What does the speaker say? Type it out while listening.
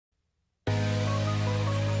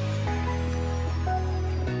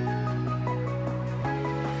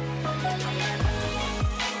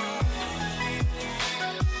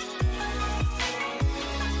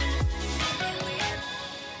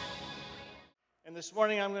this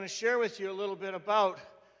morning I'm going to share with you a little bit about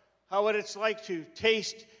what it's like to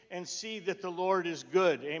taste and see that the Lord is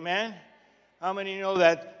good. Amen? How many know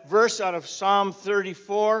that verse out of Psalm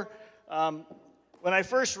 34? When I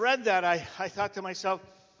first read that, I thought to myself,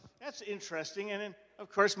 that's interesting. And then,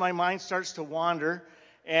 of course, my mind starts to wander.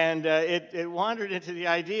 And it wandered into the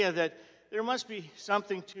idea that there must be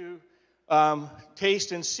something to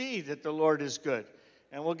taste and see that the Lord is good.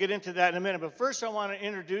 And we'll get into that in a minute. But first, I want to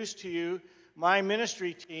introduce to you my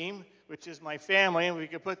ministry team, which is my family. And we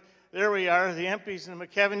could put, there we are, the Empeys and the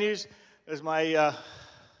𝐒𝐞𝐿. There's my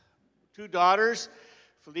two daughters,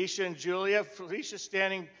 Felicia and Julia. Felicia's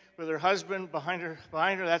standing with her husband behind her.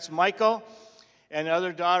 That's Michael. And the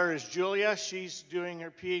other daughter is Julia. She's doing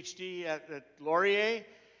her PhD at Laurier.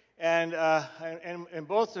 And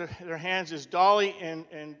both their hands is Dolly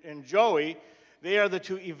and Joey. They are the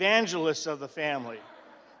two evangelists of the family.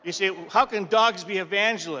 You say, how can dogs be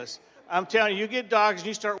evangelists? I'm telling you, you get dogs and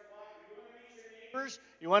you start walking. You want to meet your neighbors?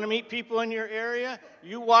 You want to meet people in your area?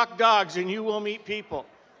 You walk dogs and you will meet people.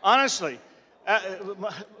 Honestly,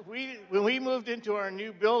 when we moved into our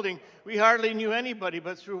new building, we hardly knew anybody,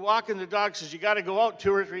 but through walking the dogs, because you got to go out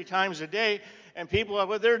 2 or 3 times a day, and people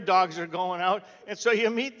with their dogs are going out, and so you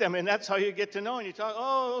meet them, and that's how you get to know, and you talk,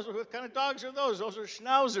 what kind of dogs are those? Those are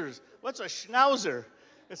schnauzers. What's a schnauzer?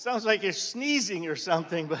 It sounds like you're sneezing or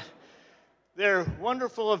something, but they're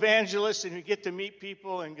wonderful evangelists, and you get to meet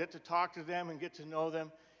people and get to talk to them and get to know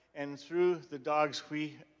them, and through the dogs,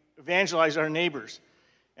 we evangelize our neighbors.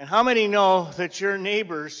 And how many know that your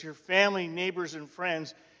neighbors, your family, neighbors, and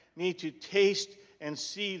friends need to taste and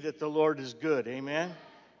see that the Lord is good? Amen?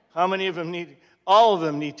 How many of them need? All of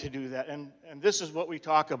them need to do that. And this is what we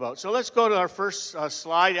talk about. So let's go to our first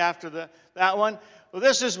slide after that one. Well,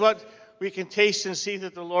 this is what we can taste and see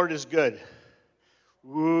that the Lord is good.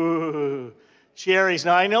 Ooh, cherries.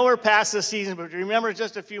 Now, I know we're past the season, but remember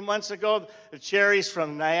just a few months ago, the cherries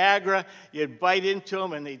from Niagara, you'd bite into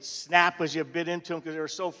them and they'd snap as you bit into them because they were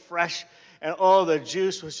so fresh. And the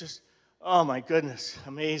juice was just, oh my goodness,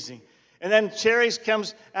 amazing. And then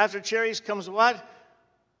after cherries comes what?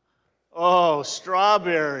 Oh,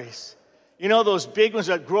 strawberries. You know those big ones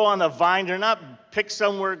that grow on the vine? They're not picked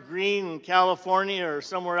somewhere green in California or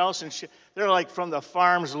somewhere else. They're like from the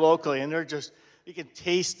farms locally, and they're just, you can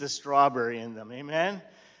taste the strawberry in them. Amen?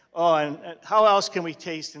 Oh, and how else can we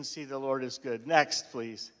taste and see the Lord is good? Next,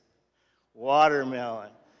 please. Watermelon.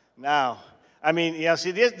 Now, I mean,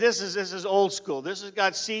 see, this is old school. This has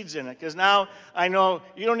got seeds in it, because now I know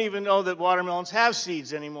you don't even know that watermelons have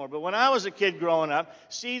seeds anymore. But when I was a kid growing up,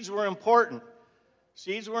 seeds were important.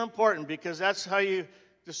 Seeds were important because that's how you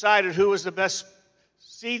decided who was the best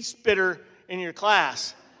seed spitter in your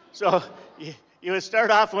class. So you would start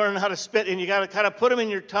off learning how to spit, and you got to kind of put them in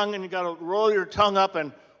your tongue, and you got to roll your tongue up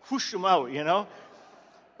and whoosh them out, you know.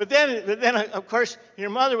 But then, of course, your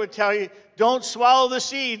mother would tell you, don't swallow the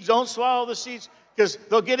seeds, because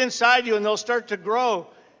they'll get inside you and they'll start to grow.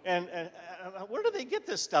 And where do they get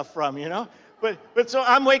this stuff from, you know? But so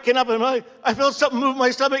I'm waking up and I feel something move my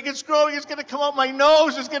stomach. It's growing. It's going to come out my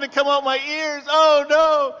nose. It's going to come out my ears. Oh,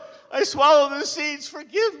 no. I swallowed the seeds.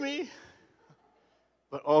 Forgive me.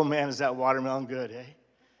 But, oh, man, is that watermelon good, eh?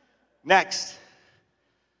 Next.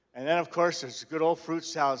 And then, of course, there's good old fruit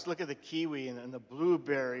salads. Look at the kiwi and the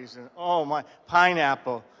blueberries and, oh, my,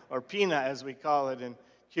 pineapple, or peanut, as we call it in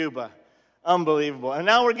Cuba. Unbelievable. And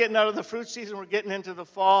now we're getting out of the fruit season. We're getting into the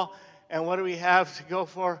fall. And what do we have to go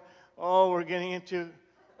for? Oh, we're getting into,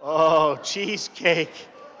 cheesecake.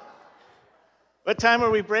 What time are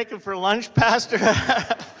we breaking for lunch, Pastor?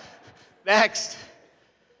 Next.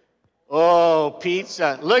 Oh,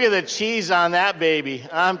 pizza. Look at the cheese on that baby.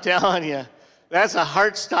 I'm telling you. That's a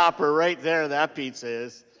heart stopper right there, that pizza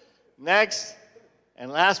is. Next,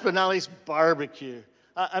 and last but not least, barbecue.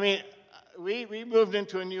 We moved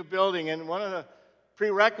into a new building, and one of the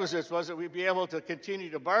prerequisites was that we'd be able to continue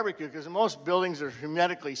to barbecue, because most buildings are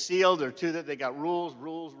hermetically sealed, or that they got rules.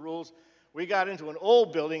 We got into an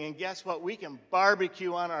old building, and guess what? We can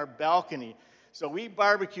barbecue on our balcony. So we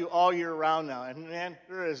barbecue all year round now, and man,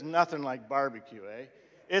 there is nothing like barbecue, eh?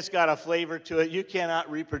 It's got a flavor to it you cannot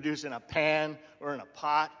reproduce in a pan or in a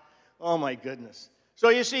pot. Oh, my goodness. So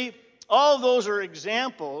you see, all of those are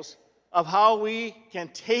examples of how we can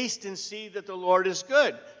taste and see that the Lord is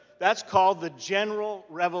good. That's called the general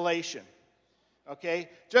revelation, okay?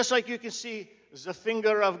 Just like you can see the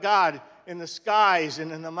finger of God in the skies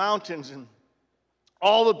and in the mountains and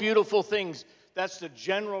all the beautiful things, that's the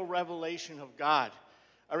general revelation of God.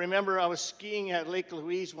 I remember I was skiing at Lake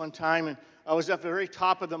Louise one time, and I was at the very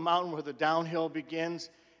top of the mountain where the downhill begins,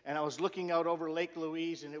 and I was looking out over Lake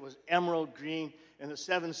Louise, and it was emerald green, and the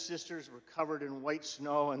Seven Sisters were covered in white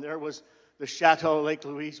snow, and there was the Chateau Lake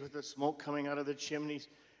Louise with the smoke coming out of the chimneys.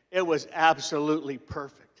 It was absolutely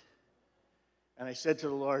perfect. And I said to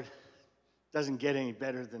the Lord, it doesn't get any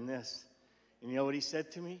better than this. And you know what he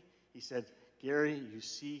said to me? He said, Gary, you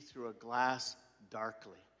see through a glass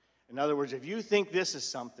darkly. In other words, if you think this is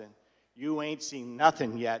something, you ain't seen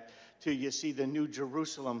nothing yet till you see the new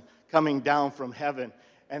Jerusalem coming down from heaven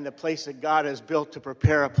and the place that God has built to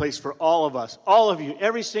prepare a place for all of us. All of you,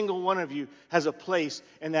 every single one of you has a place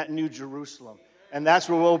in that new Jerusalem. And that's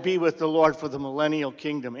where we'll be with the Lord for the millennial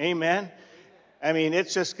kingdom. Amen? I mean,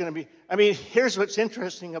 it's just going to be, here's what's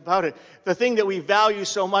interesting about it. The thing that we value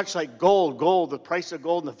so much, like gold, the price of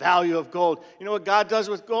gold and the value of gold. You know what God does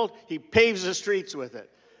with gold? He paves the streets with it.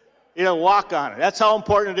 You know, walk on it. That's how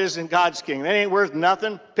important it is in God's kingdom. It ain't worth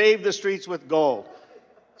nothing. Pave the streets with gold.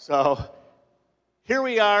 So here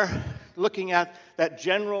we are looking at that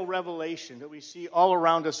general revelation that we see all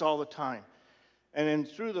around us all the time. And then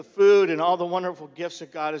through the food and all the wonderful gifts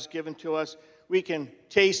that God has given to us, we can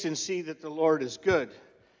taste and see that the Lord is good.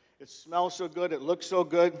 It smells so good. It looks so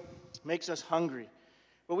good. It makes us hungry.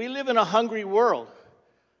 But we live in a hungry world.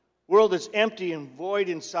 World that's empty and void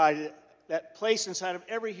inside. That place inside of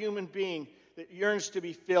every human being that yearns to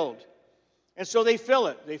be filled. And so they fill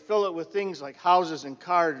it. They fill it with things like houses and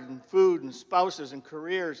cars and food and spouses and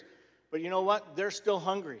careers. But you know what? They're still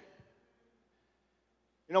hungry.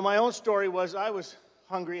 You know, my own story was I was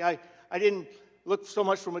hungry. I didn't look so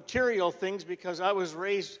much for material things because I was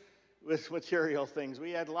raised with material things.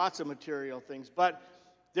 We had lots of material things. But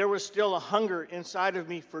there was still a hunger inside of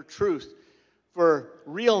me for truth, for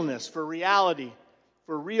realness, for reality,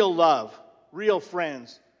 for real love, real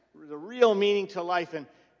friends, the real meaning to life. And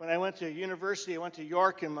when I went to university, I went to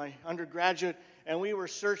York in my undergraduate, and we were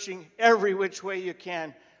searching every which way you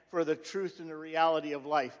can for the truth and the reality of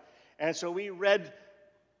life. And so we read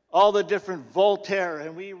all the different Voltaire,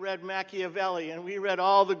 and we read Machiavelli, and we read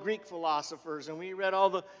all the Greek philosophers, and we read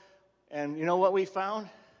and you know what we found?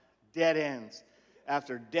 Dead ends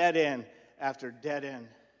after dead end after dead end.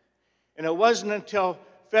 And it wasn't until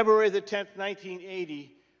February the 10th,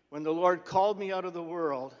 1980, when the Lord called me out of the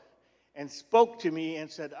world and spoke to me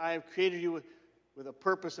and said, I have created you with a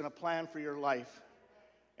purpose and a plan for your life.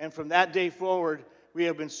 And from that day forward, we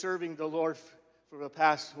have been serving the Lord for the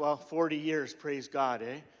past, 40 years, praise God,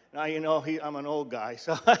 eh? Now you know I'm an old guy.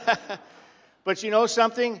 So, but you know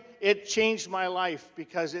something? It changed my life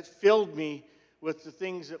because it filled me with the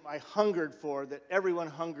things that I hungered for, that everyone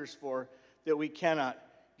hungers for, that we cannot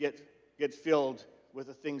get filled with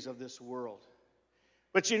the things of this world.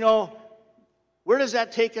 But you know, where does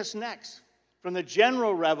that take us next? From the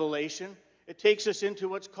general revelation, it takes us into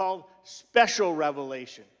what's called special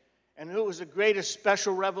revelation. And who was the greatest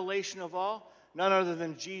special revelation of all? None other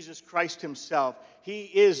than Jesus Christ himself. He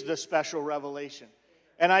is the special revelation.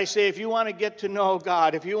 And I say, if you want to get to know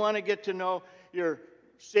God, if you want to get to know your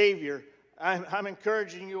Savior, I'm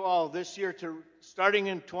encouraging you all this year to, starting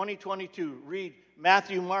in 2022, read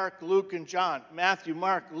Matthew, Mark, Luke, and John. Matthew,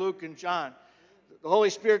 Mark, Luke, and John. The Holy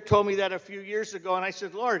Spirit told me that a few years ago, and I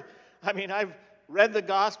said, Lord, I've read the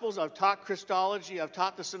Gospels, I've taught Christology, I've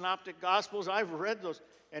taught the Synoptic Gospels, I've read those.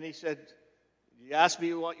 And he said, you asked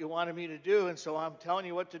me what you wanted me to do, and so I'm telling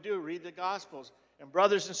you what to do. Read the Gospels. And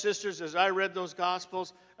brothers and sisters, as I read those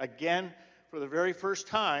Gospels, again, for the very first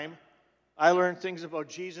time, I learned things about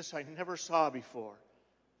Jesus I never saw before.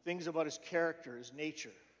 Things about his character, his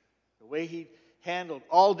nature, the way he handled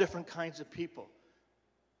all different kinds of people.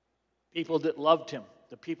 People that loved him,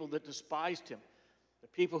 the people that despised him, the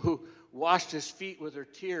people who washed his feet with their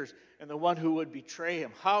tears, and the one who would betray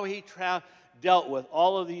him. How he dealt with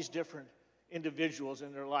all of these different individuals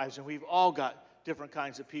in their lives. And we've all got different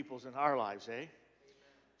kinds of peoples in our lives, eh? Amen.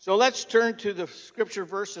 So let's turn to the scripture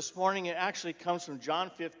verse this morning. It actually comes from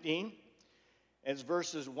John 15. It's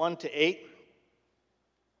verses 1 to 8. It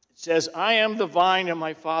says, I am the vine and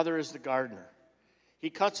my Father is the gardener. He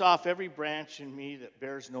cuts off every branch in me that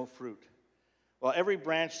bears no fruit, while every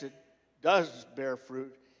branch that does bear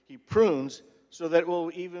fruit, he prunes so that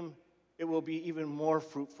it will be even more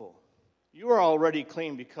fruitful. You are already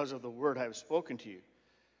clean because of the word I have spoken to you.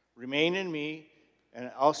 Remain in me, and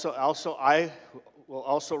also I will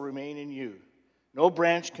also remain in you. No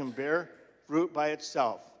branch can bear fruit by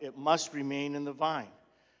itself. It must remain in the vine.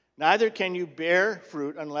 Neither can you bear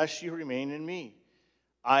fruit unless you remain in me.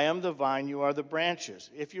 I am the vine, you are the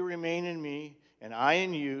branches. If you remain in me, and I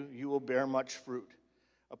in you, you will bear much fruit.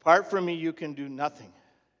 Apart from me, you can do nothing.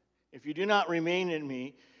 If you do not remain in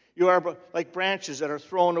me, you are like branches that are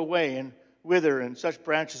thrown away and wither, and such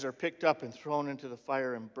branches are picked up and thrown into the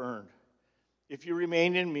fire and burned. If you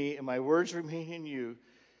remain in me and my words remain in you,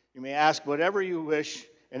 you may ask whatever you wish,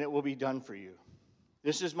 and it will be done for you.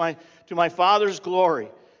 This is to my Father's glory,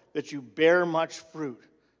 that you bear much fruit,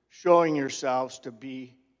 showing yourselves to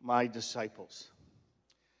be my disciples.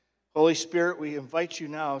 Holy Spirit, we invite you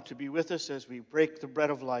now to be with us as we break the bread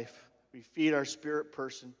of life. We feed our spirit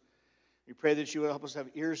person. We pray that you would help us have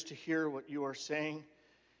ears to hear what you are saying.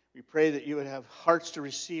 We pray that you would have hearts to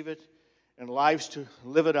receive it and lives to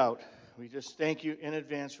live it out. We just thank you in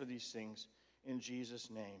advance for these things. In Jesus'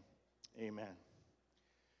 name, amen.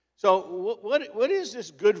 So what is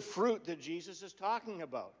this good fruit that Jesus is talking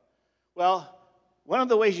about? Well, one of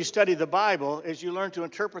the ways you study the Bible is you learn to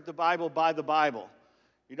interpret the Bible by the Bible.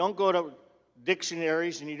 You don't go to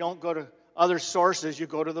dictionaries and you don't go to other sources. You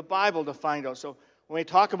go to the Bible to find out. So when we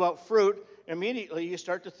talk about fruit, immediately you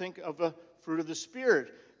start to think of the fruit of the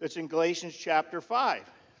Spirit that's in Galatians chapter 5.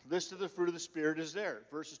 The list of the fruit of the Spirit is there,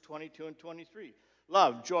 verses 22 and 23.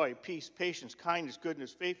 Love, joy, peace, patience, kindness,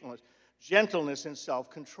 goodness, faithfulness, gentleness, and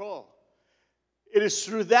self-control. It is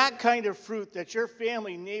through that kind of fruit that your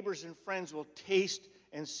family, neighbors, and friends will taste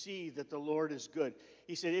and see that the Lord is good.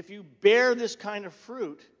 He said, if you bear this kind of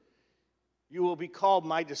fruit, you will be called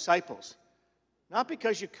my disciples. Not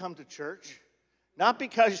because you come to church, not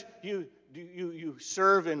because you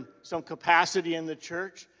serve in some capacity in the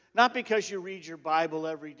church, not because you read your Bible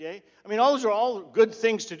every day. I mean, those are all good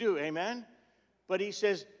things to do, amen? But he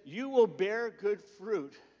says, you will bear good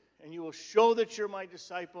fruit, and you will show that you're my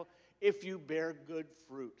disciple if you bear good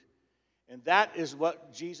fruit. And that is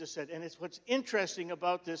what Jesus said. And it's what's interesting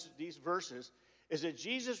about these verses is that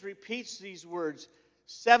Jesus repeats these words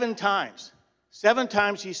 7 times. 7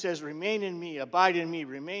 times he says, remain in me, abide in me,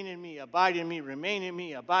 remain in me, abide in me, remain in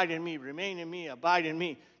me, abide in me, remain in me, abide in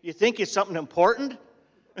me. You think it's something important?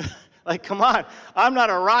 Like, come on, I'm not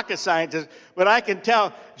a rocket scientist, but I can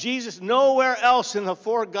tell Jesus, nowhere else in the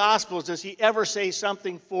 4 Gospels does he ever say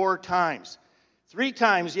something 4 times. 3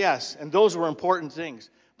 times, yes, and those were important things.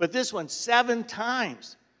 But this one, 7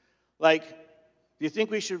 times. Like, do you think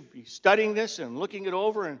we should be studying this and looking it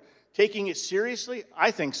over and taking it seriously? I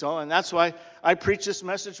think so, and that's why I preach this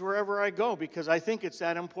message wherever I go, because I think it's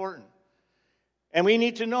that important. And we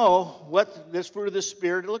need to know what this fruit of the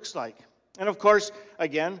Spirit looks like. And of course,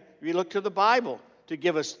 again, we look to the Bible to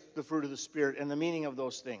give us the fruit of the Spirit and the meaning of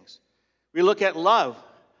those things. We look at love.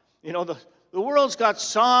 You know, the world's got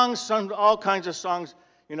songs, all kinds of songs.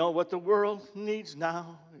 You know, what the world needs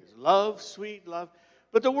now is love, sweet love.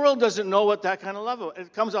 But the world doesn't know what that kind of love is.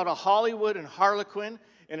 It comes out of Hollywood and Harlequin,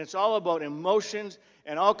 and it's all about emotions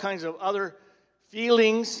and all kinds of other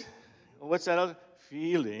feelings. What's that other?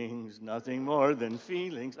 Feelings, nothing more than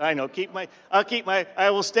feelings. I know, I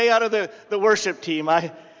will stay out of the worship team.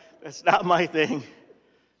 That's not my thing.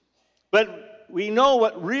 But we know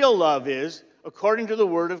what real love is according to the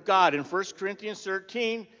Word of God. In 1 Corinthians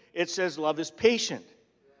 13, it says love is patient.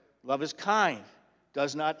 Love is kind,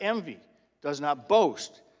 does not envy, does not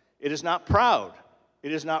boast. It is not proud.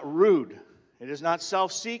 It is not rude. It is not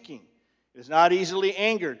self-seeking. It is not easily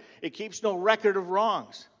angered. It keeps no record of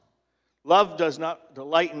wrongs. Love does not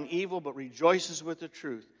delight in evil, but rejoices with the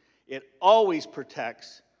truth. It always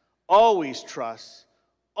protects, always trusts,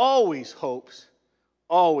 always hopes,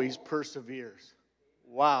 always perseveres.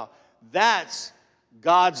 Wow, that's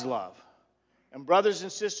God's love. And brothers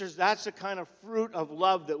and sisters, that's the kind of fruit of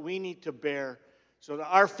love that we need to bear so that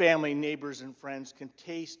our family, neighbors, and friends can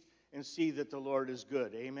taste and see that the Lord is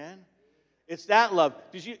good. Amen? It's that love.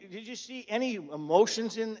 Did you see any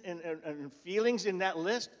emotions and feelings in that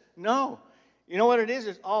list? No. You know what it is?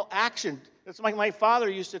 It's all action. That's like my father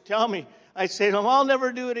used to tell me. I'd say to him, I'll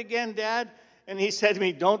never do it again, Dad. And he said to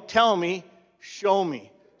me, don't tell me, show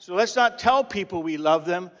me. So let's not tell people we love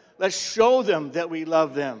them. Let's show them that we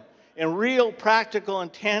love them in real, practical,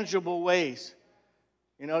 and tangible ways.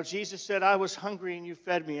 You know, Jesus said, I was hungry and you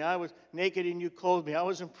fed me. I was naked and you clothed me. I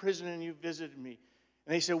was in prison and you visited me.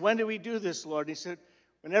 And they said, when do we do this, Lord? And he said,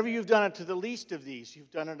 whenever you've done it to the least of these,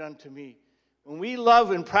 you've done it unto me. When we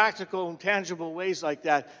love in practical and tangible ways like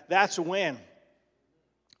that, that's when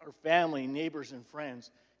our family, neighbors, and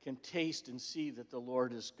friends can taste and see that the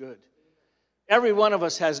Lord is good. Every one of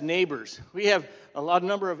us has neighbors. We have a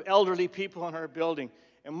number of elderly people in our building,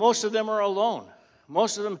 and most of them are alone.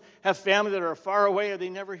 Most of them have family that are far away or they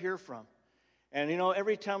never hear from. And, you know,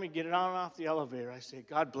 every time we get on and off the elevator, I say,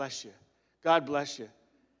 God bless you. God bless you.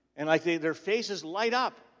 And like their faces light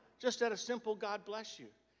up just at a simple God bless you.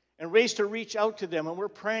 And ways to reach out to them. And we're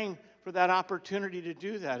praying for that opportunity to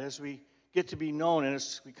do that as we get to be known. And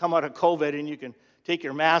we come out of COVID, and you can take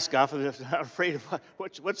your mask off if you're not afraid of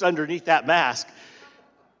what's underneath that mask.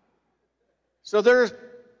 So there's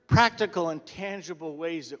practical and tangible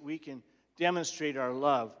ways that we can demonstrate our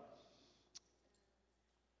love.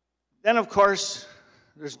 Then, of course,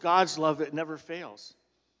 there's God's love that never fails.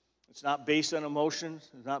 It's not based on emotions.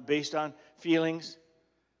 It's not based on feelings.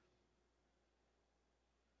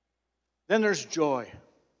 Then there's joy.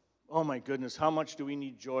 Oh my goodness, how much do we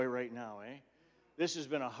need joy right now, eh? This has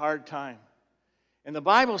been a hard time. And the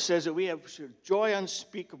Bible says that we have joy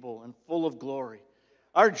unspeakable and full of glory.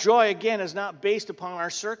 Our joy, again, is not based upon our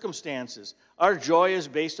circumstances. Our joy is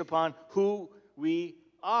based upon who we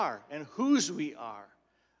are and whose we are.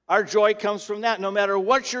 Our joy comes from that. No matter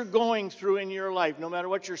what you're going through in your life, no matter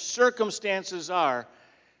what your circumstances are,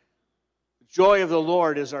 the joy of the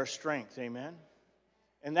Lord is our strength. Amen?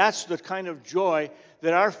 And that's the kind of joy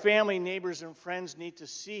that our family, neighbors, and friends need to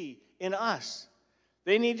see in us.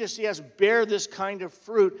 They need to see us bear this kind of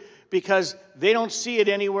fruit because they don't see it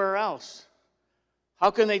anywhere else.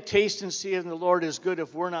 How can they taste and see if the Lord is good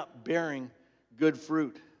if we're not bearing good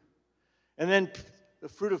fruit? And then the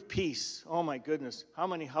fruit of peace. Oh my goodness, how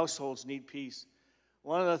many households need peace?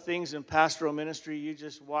 One of the things in pastoral ministry you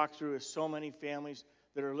just walk through is so many families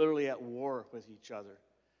that are literally at war with each other.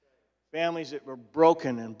 Families that were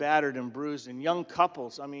broken and battered and bruised, and young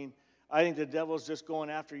couples. I mean, I think the devil's just going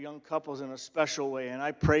after young couples in a special way, and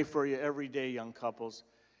I pray for you every day, young couples.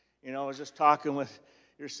 You know, I was just talking with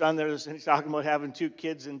your son there, and he's talking about having 2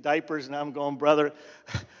 kids in diapers, and I'm going, brother,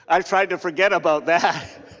 I tried to forget about that.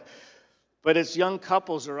 But it's young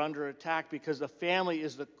couples are under attack because the family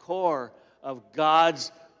is the core of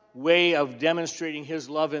God's way of demonstrating his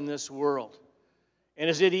love in this world. And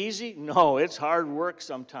is it easy? No, it's hard work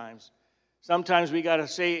sometimes. Sometimes we got to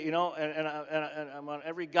say, you know, and I want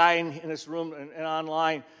every guy in this room and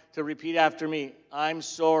online to repeat after me, I'm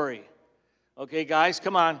sorry. Okay, guys,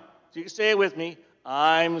 come on. You can say it with me.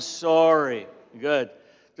 I'm sorry. Good.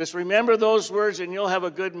 Just remember those words and you'll have a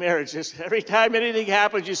good marriage. Just every time anything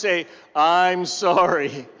happens, you say, I'm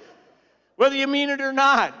sorry. Whether you mean it or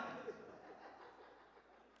not.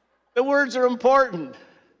 The words are important.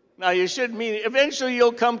 Now, you should mean it. Eventually,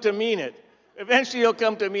 you'll come to mean it. Eventually, you'll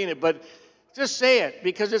come to mean it. But just say it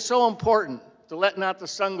because it's so important to let not the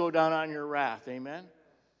sun go down on your wrath. Amen?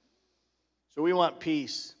 So we want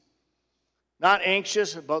peace. Not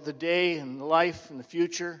anxious about the day and the life and the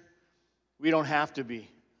future. We don't have to be.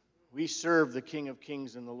 We serve the King of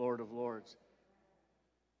Kings and the Lord of Lords.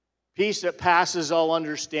 Peace that passes all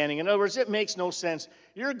understanding. In other words, it makes no sense.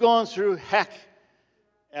 You're going through heck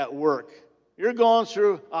at work. You're going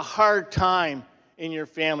through a hard time in your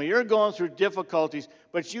family. You're going through difficulties,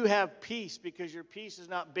 but you have peace because your peace is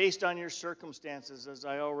not based on your circumstances, as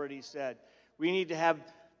I already said. We need to have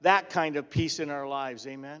that kind of peace in our lives.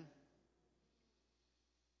 Amen?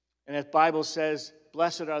 And the Bible says,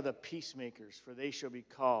 blessed are the peacemakers, for they shall be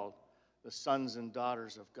called the sons and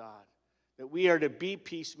daughters of God. That we are to be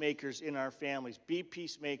peacemakers in our families, be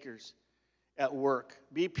peacemakers at work,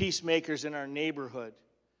 be peacemakers in our neighborhood,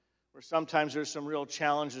 where sometimes there's some real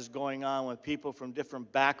challenges going on with people from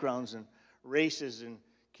different backgrounds and races and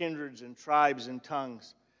kindreds and tribes and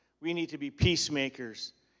tongues. We need to be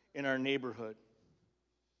peacemakers in our neighborhood.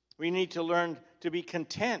 We need to learn to be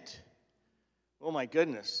content. Oh my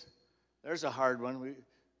goodness, there's a hard one.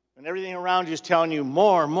 When everything around you is telling you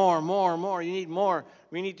more, you need more.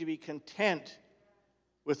 We need to be content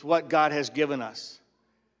with what God has given us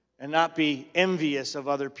and not be envious of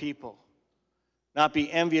other people. Not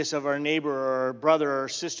be envious of our neighbor or our brother or our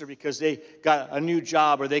sister because they got a new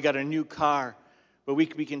job or they got a new car. But we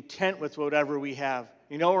can be content with whatever we have.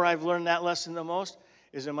 You know where I've learned that lesson the most?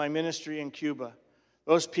 Is in my ministry in Cuba.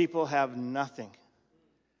 Those people have nothing.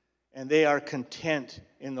 And they are content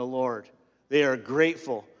in the Lord. They are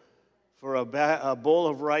grateful for a bowl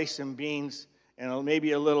of rice and beans and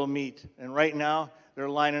maybe a little meat. And right now, they're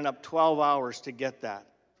lining up 12 hours to get that.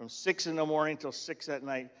 From 6 in the morning till 6 at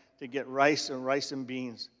night to get rice and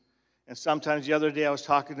beans. And sometimes the other day I was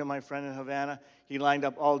talking to my friend in Havana. He lined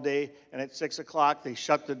up all day, and at 6 o'clock they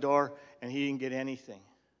shut the door, and he didn't get anything.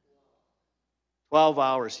 12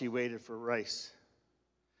 hours he waited for rice.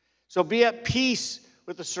 So be at peace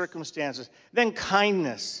with the circumstances. Then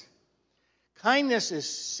kindness. Kindness is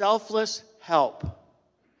selfless help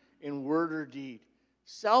in word or deed.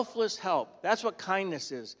 Selfless help. That's what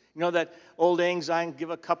kindness is. You know that old Lang Syne,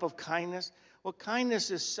 give a cup of kindness? Well,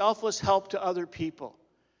 kindness is selfless help to other people.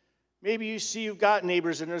 Maybe you see you've got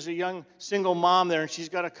neighbors and there's a young single mom there and she's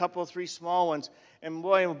got a couple, 3 small ones. And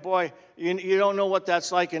boy, oh boy, you don't know what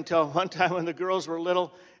that's like until one time when the girls were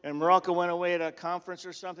little and Morocco went away at a conference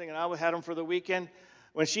or something, and I had them for the weekend.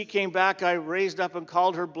 When she came back, I raised up and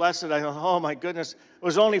called her blessed. I thought, oh my goodness, it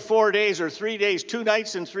was only 4 days or 3 days, 2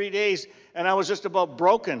 nights and 3 days, and I was just about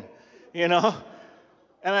broken, you know.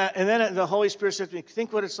 And then the Holy Spirit said to me,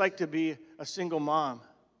 think what it's like to be a single mom.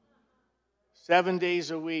 7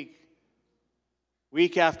 days a week,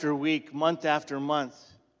 week after week, month after month.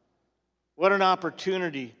 What an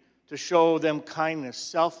opportunity to show them kindness,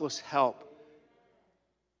 selfless help.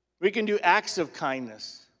 We can do acts of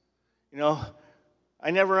kindness. You know,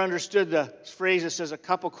 I never understood the phrase that says a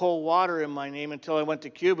cup of cold water in my name until I went to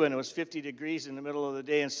Cuba and it was 50 degrees in the middle of the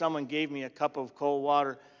day and someone gave me a cup of cold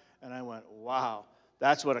water and I went, wow,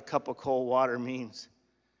 that's what a cup of cold water means.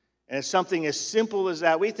 And it's something as simple as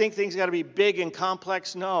that. We think things got to be big and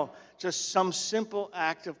complex. No, just some simple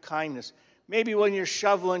act of kindness. Maybe when you're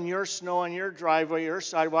shoveling your snow on your driveway, your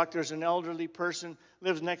sidewalk, there's an elderly person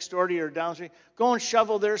lives next door to you or downstream. Go and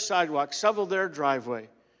shovel their sidewalk, shovel their driveway.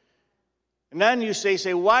 And then you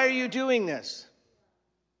say, why are you doing this?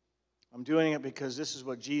 I'm doing it because this is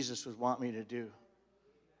what Jesus would want me to do.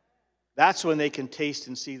 That's when they can taste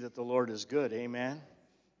and see that the Lord is good. Amen?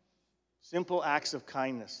 Simple acts of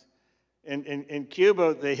kindness. In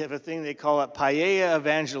Cuba, they have a thing they call it paella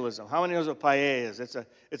evangelism. How many knows what paella is?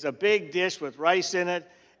 It's a big dish with rice in it,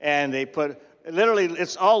 and they put, literally,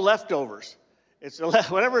 it's all leftovers. It's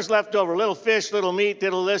whatever's left over, little fish, little meat,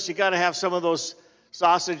 little this. You got to have some of those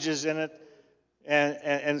sausages in it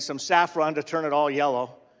and some saffron to turn it all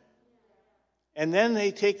yellow. And then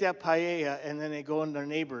they take that paella and then they go in their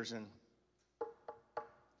neighbors and,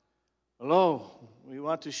 hello, we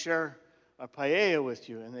want to share our paella with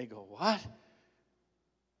you. And they go, what?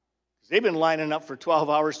 'Cause they've been lining up for 12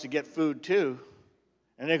 hours to get food too.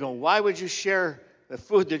 And they go, why would you share the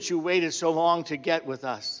food that you waited so long to get with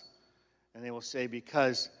us? And they will say,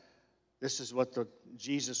 because this is what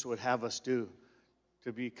Jesus would have us do,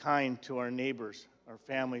 to be kind to our neighbors, our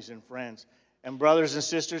families and friends. And brothers and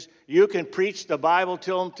sisters, you can preach the Bible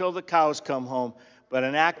till the cows come home, but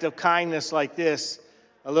an act of kindness like this,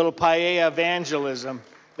 a little paella evangelism,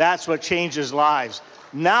 that's what changes lives.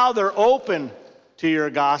 Now they're open to your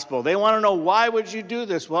gospel. They want to know, why would you do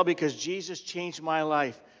this? Well, because Jesus changed my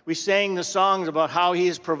life. We sang the songs about how he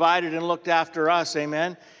has provided and looked after us,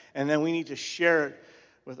 amen? And then we need to share it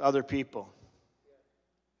with other people.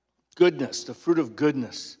 Goodness, the fruit of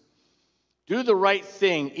goodness. Do the right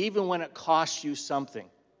thing even when it costs you something.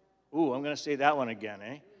 Ooh, I'm going to say that one again,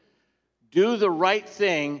 eh? Do the right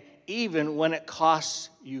thing even when it costs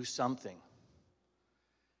you something.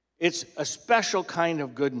 It's a special kind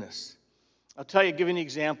of goodness. I'll tell you, give you an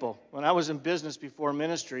example. When I was in business before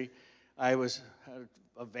ministry, I had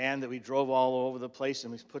a van that we drove all over the place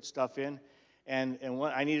and we put stuff in. And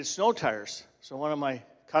I needed snow tires. So one of my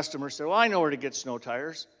customers said, well, I know where to get snow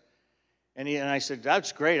tires. And I said,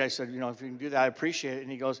 that's great. I said, if you can do that, I appreciate it.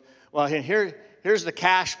 And he goes, well, here's the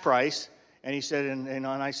cash price. And he said, and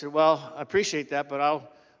I said, well, I appreciate that, but I'll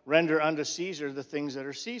render unto Caesar the things that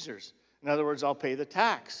are Caesar's. In other words, I'll pay the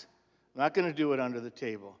tax. I'm not going to do it under the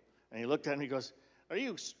table. And he looked at me and he goes, are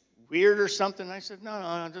you weird or something? And I said,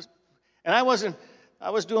 no, just. And I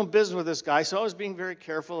was doing business with this guy, so I was being very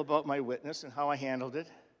careful about my witness and how I handled it.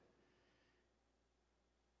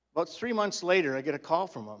 About 3 months later, I get a call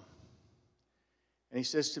from him. And he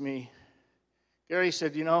says to me, Gary, he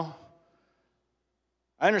said, I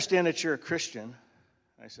understand that you're a Christian.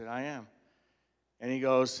 I said, I am. And he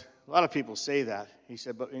goes, a lot of people say that. He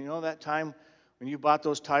said, but that time when you bought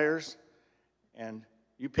those tires and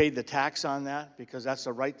you paid the tax on that because that's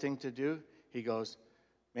the right thing to do? He goes,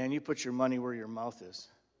 man, you put your money where your mouth is.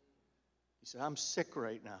 He said, I'm sick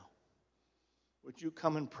right now. Would you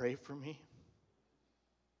come and pray for me?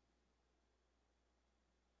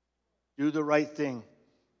 Do the right thing,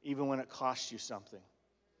 even when it costs you something.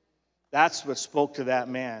 That's what spoke to that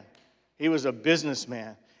man. He was a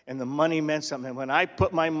businessman, and the money meant something. And when I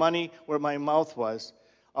put my money where my mouth was,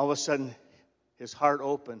 all of a sudden, his heart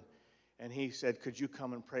opened, and he said, could you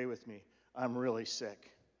come and pray with me? I'm really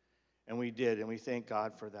sick. And we did, and we thank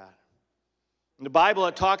God for that. In the Bible,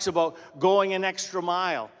 it talks about going an extra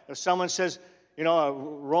mile. If someone says, a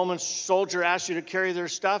Roman soldier asks you to carry their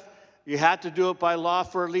stuff, you had to do it by law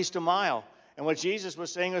for at least a mile. And what Jesus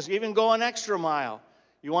was saying was, even go an extra mile.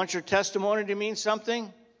 You want your testimony to mean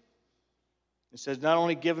something? It says, not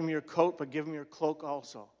only give him your coat, but give him your cloak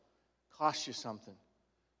also. Costs you something.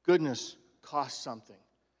 Goodness costs something.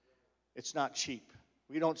 It's not cheap.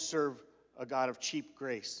 We don't serve a God of cheap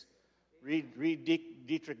grace. Read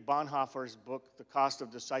Dietrich Bonhoeffer's book, The Cost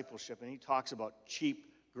of Discipleship, and he talks about cheap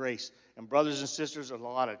grace. And brothers and sisters, there's a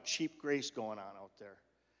lot of cheap grace going on out there.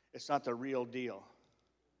 It's not the real deal.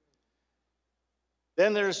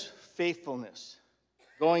 Then there's faithfulness,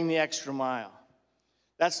 going the extra mile.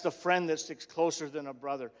 That's the friend that sticks closer than a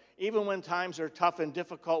brother. Even when times are tough and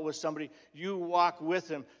difficult with somebody, you walk with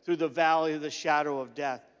them through the valley of the shadow of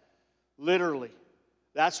death. Literally.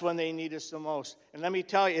 That's when they need us the most. And let me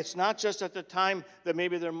tell you, it's not just at the time that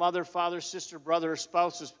maybe their mother, father, sister, brother, or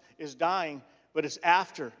spouse is dying, but it's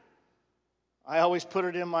after. I always put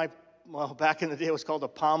it in well, back in the day it was called a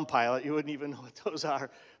Palm Pilot. You wouldn't even know what those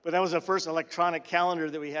are. But that was the first electronic calendar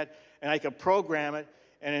that we had, and I could program it.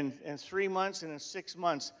 And in 3 months and in 6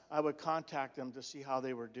 months, I would contact them to see how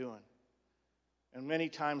they were doing. And many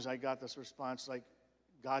times I got this response like,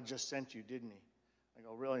 God just sent you, didn't he? I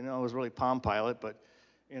go, really? No, it was really Palm Pilot, but,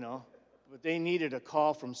 but they needed a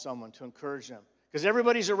call from someone to encourage them. Because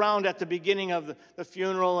everybody's around at the beginning of the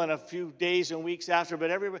funeral and a few days and weeks after,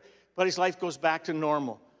 but everybody's life goes back to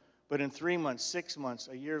normal. But in 3 months, 6 months,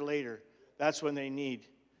 a year later, that's when they need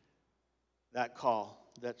that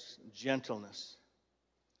call, that's gentleness.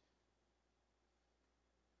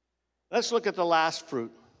 Let's look at the last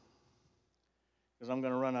fruit, because I'm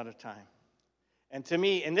going to run out of time. And to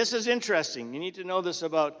me, and this is interesting, you need to know this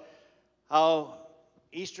about how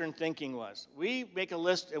Eastern thinking was. We make a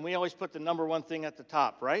list, and we always put the number one thing at the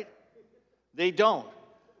top, right? They don't.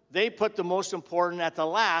 They put the most important at the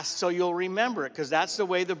last, so you'll remember it, because that's the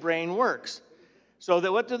way the brain works.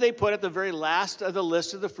 So what do they put at the very last of the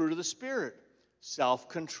list of the fruit of the Spirit?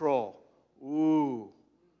 Self-control. Ooh.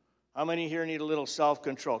 How many here need a little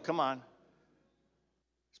self-control? Come on.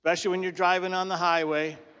 Especially when you're driving on the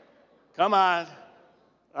highway. Come on.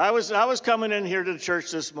 I was coming in here to the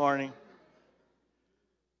church this morning.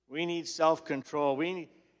 We need self-control.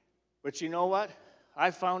 But you know what?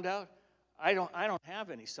 I found out I don't have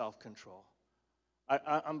any self-control.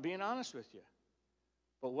 I'm being honest with you.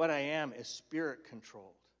 But what I am is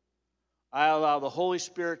spirit-controlled. I allow the Holy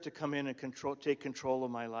Spirit to come in and take control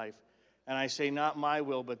of my life. And I say, not my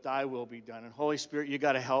will, but thy will be done. And Holy Spirit, you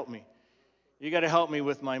got to help me. You got to help me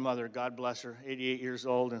with my mother. God bless her, 88 years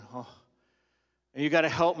old. And you got to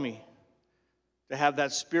help me to have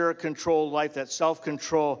that spirit-controlled life, that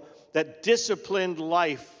self-control, that disciplined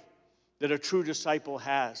life that a true disciple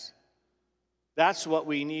has. That's what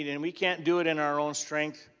we need. And we can't do it in our own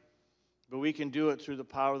strength, but we can do it through the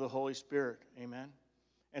power of the Holy Spirit. Amen?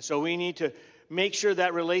 And so we need to make sure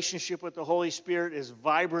that relationship with the Holy Spirit is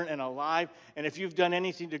vibrant and alive. And if you've done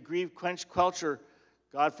anything to grieve, quench, or,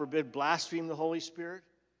 God forbid, blaspheme the Holy Spirit,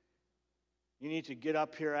 you need to get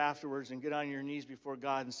up here afterwards and get on your knees before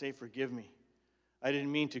God and say, forgive me. I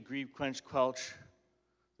didn't mean to grieve, quench,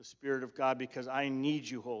 the Spirit of God, because I need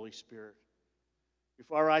you, Holy Spirit.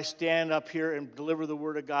 Before I stand up here and deliver the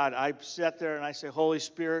Word of God, I sit there and I say, Holy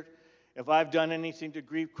Spirit, if I've done anything to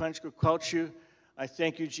grieve, quench, you, I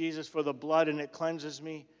thank you, Jesus, for the blood, and it cleanses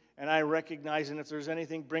me. And I recognize, and if there's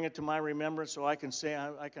anything, bring it to my remembrance so I can say,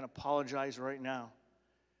 I can apologize right now.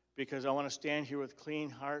 Because I want to stand here with clean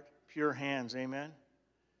heart, pure hands. Amen?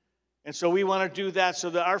 And so we want to do that so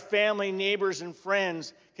that our family, neighbors, and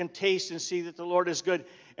friends can taste and see that the Lord is good.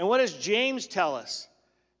 And what does James tell us?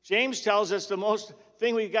 James tells us the most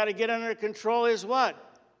thing we've got to get under control is what?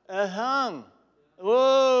 A tongue.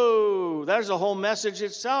 Whoa, there's a whole message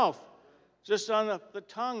itself. Just on the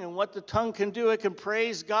tongue and what the tongue can do. It can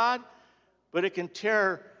praise God, but it can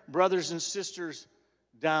tear brothers and sisters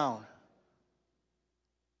down.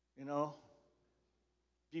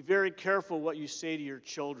 Be very careful what you say to your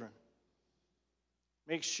children.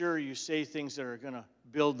 Make sure you say things that are going to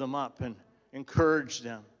build them up and encourage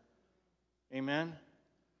them. Amen?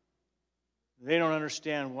 They don't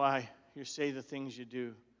understand why you say the things you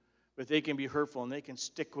do, but they can be hurtful and they can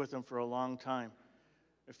stick with them for a long time.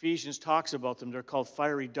 Ephesians talks about them. They're called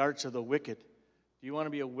fiery darts of the wicked. Do you want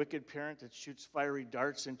to be a wicked parent that shoots fiery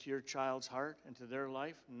darts into your child's heart, into their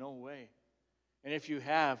life? No way. And if you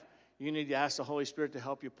have, you need to ask the Holy Spirit to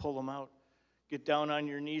help you pull them out. Get down on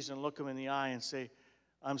your knees and look them in the eye and say,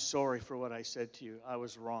 I'm sorry for what I said to you. I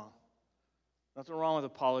was wrong. Nothing wrong with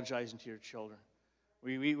apologizing to your children.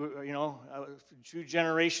 We 2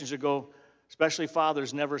 generations ago, especially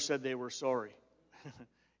fathers, never said they were sorry,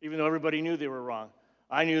 even though everybody knew they were wrong.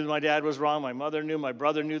 I knew my dad was wrong. My mother knew. My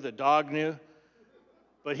brother knew. The dog knew.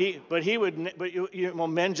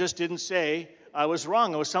 Men just didn't say I was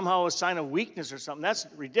wrong. It was somehow a sign of weakness or something. That's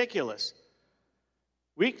ridiculous.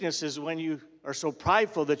 Weakness is when you are so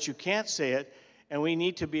prideful that you can't say it, and we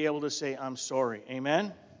need to be able to say, I'm sorry.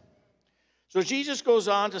 Amen? So Jesus goes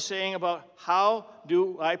on to saying about how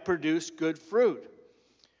do I produce good fruit.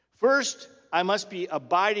 First, I must be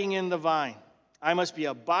abiding in the vine. I must be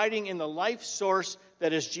abiding in the life source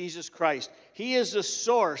that is Jesus Christ. He is the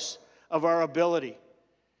source of our ability.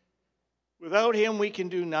 Without him, we can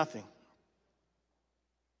do nothing.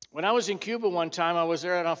 When I was in Cuba one time, I was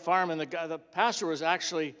there at a farm, and the pastor was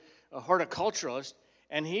actually a horticulturalist,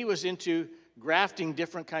 and he was into grafting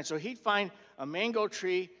different kinds. So he'd find a mango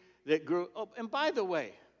tree that grew. Oh, and by the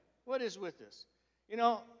way, what is with this? You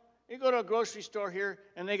know, you go to a grocery store here,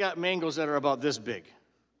 and they got mangoes that are about this big.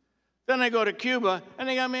 Then I go to Cuba, and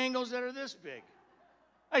they got mangoes that are this big.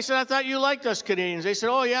 I said, I thought you liked us Canadians. They said,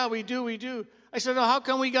 oh, yeah, we do, we do. I said, oh, how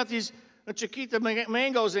come we got these 𝐒𝐞𝐞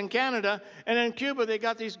mangoes in Canada, and in Cuba they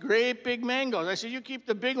got these great big mangoes? I said, you keep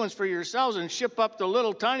the big ones for yourselves and ship up the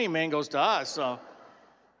little tiny mangoes to us. So,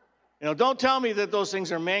 you know, don't tell me that those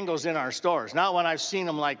things are mangoes in our stores. Not when I've seen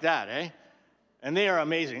them like that, eh? And they are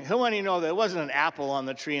amazing. Who want to know that it wasn't an apple on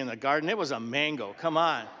the tree in the garden? It was a mango. Come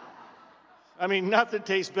on. I mean, nothing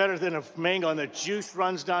tastes better than a mango, and the juice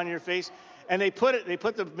runs down your face. And they put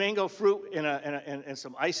the mango fruit in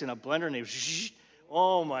some ice in a blender, and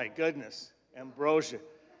oh my goodness, ambrosia.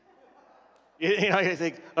 You know, you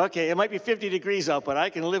think, okay, it might be 50 degrees out, but I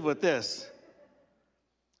can live with this.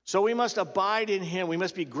 So we must abide in him. We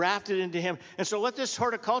must be grafted into him. And so what this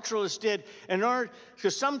horticulturalist did,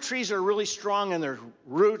 because some trees are really strong in their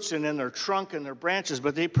roots and in their trunk and their branches,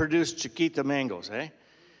 but they produce 𝐒𝐞𝐞 mangoes, eh?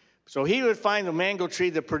 So he would find the mango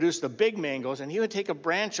tree that produced the big mangoes, and he would take a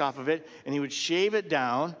branch off of it, and he would shave it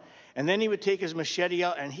down, and then he would take his machete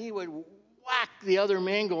out, and he would whack the other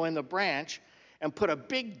mango in the branch and put a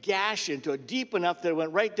big gash into it, deep enough that it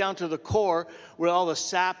went right down to the core where all the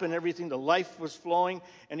sap and everything, the life was flowing,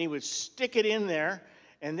 and he would stick it in there,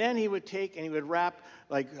 and then he would take and he would wrap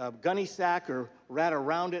like a gunny sack or rat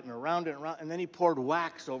around it and around it and around, and then he poured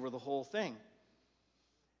wax over the whole thing.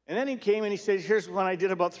 And then he came and he said, here's what I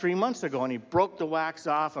did about 3 months ago. And he broke the wax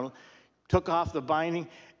off and took off the binding.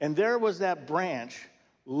 And there was that branch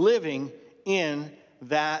living in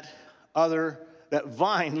that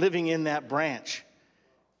vine living in that branch.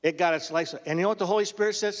 It got its life. And you know what the Holy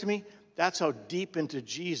Spirit says to me? That's how deep into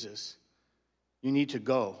Jesus you need to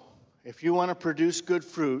go. If you want to produce good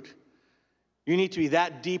fruit, you need to be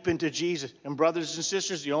that deep into Jesus. And brothers and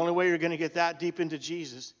sisters, the only way you're going to get that deep into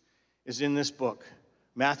Jesus is in this book.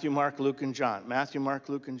 Matthew, Mark, Luke, and John. Matthew, Mark,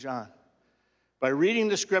 Luke, and John. By reading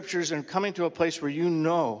the scriptures and coming to a place where you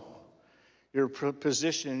know your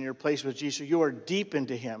position and your place with Jesus, you are deep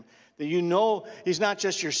into him. That you know he's not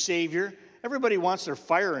just your Savior. Everybody wants their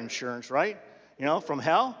fire insurance, right? You know, from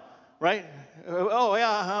hell, right? Oh,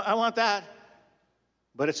 yeah, I want that.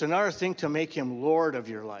 But it's another thing to make him Lord of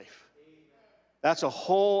your life. That's a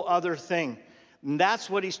whole other thing. And that's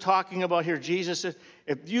what he's talking about here. Jesus says,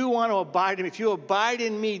 if you want to abide in me, if you abide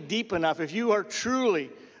in me deep enough, if you are truly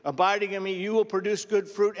abiding in me, you will produce good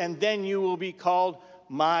fruit, and then you will be called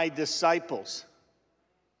my disciples.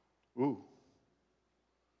 Ooh.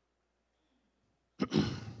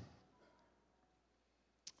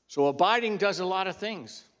 So abiding does a lot of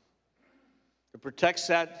things. It protects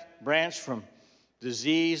that branch from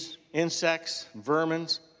disease, insects,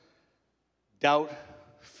 vermins, doubt,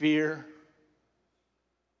 fear.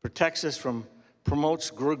 Protects us from, promotes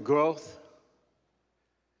growth.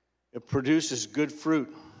 It produces good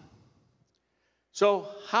fruit. So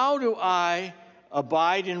how do I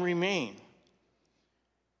abide and remain?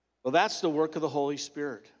 Well, that's the work of the Holy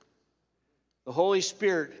Spirit. The Holy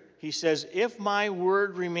Spirit, he says, if my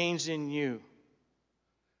word remains in you.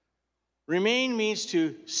 Remain means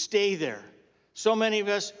to stay there. So many of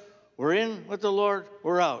us, we're in with the Lord,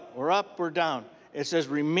 we're out. We're up, we're down. It says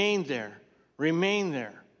remain there. Remain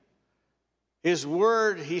there. His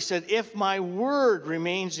word, he said, if my word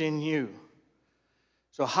remains in you.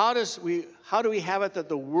 So how do we have it that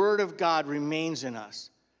the word of God remains in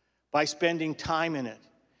us? By spending time in it.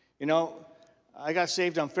 You know, I got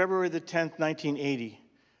saved on February the 10th, 1980.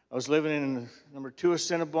 I was living in number 2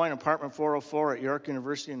 Assiniboine, apartment 404 at York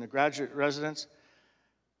University in the graduate residence.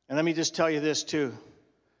 And let me just tell you this too.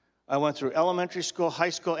 I went through elementary school, high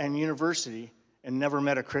school, and university and never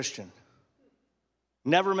met a Christian.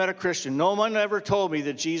 Never met a Christian. No one ever told me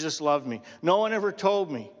that Jesus loved me. No one ever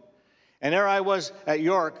told me. And there I was at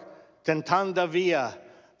York, tentando via,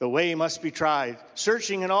 the way must be tried,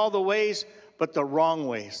 searching in all the ways, but the wrong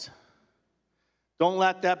ways. Don't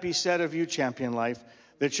let that be said of you, Champion Life,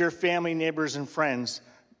 that your family, neighbors, and friends,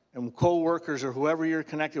 and co-workers, or whoever you're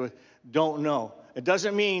connected with, don't know. It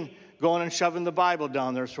doesn't mean going and shoving the Bible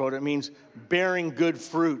down their throat. It means bearing good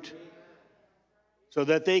fruit, so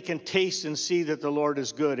that they can taste and see that the Lord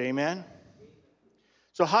is good. Amen?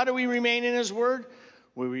 So how do we remain in his word?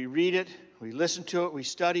 Well, we read it, we listen to it, we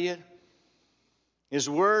study it. His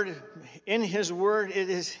word, in his word, it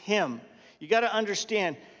is him. You got to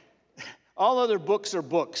understand, all other books are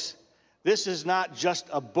books. This is not just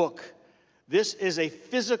a book. This is a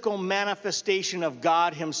physical manifestation of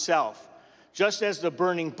God himself. Just as the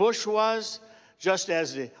burning bush was, just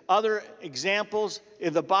as the other examples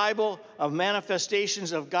in the Bible of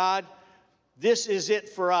manifestations of God, this is it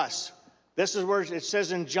for us. This is where it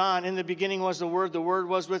says in John, in the beginning was the Word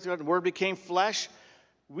was with God, the Word became flesh.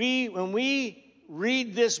 When we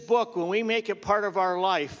read this book, when we make it part of our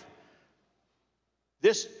life,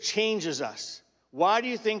 this changes us. Why do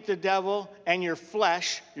you think the devil and your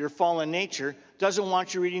flesh, your fallen nature, doesn't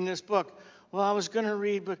want you reading this book? Well, I was going to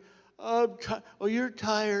read, but you're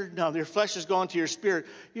tired now. Your flesh is going to your spirit.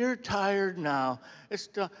 You're tired now.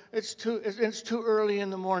 It's too early in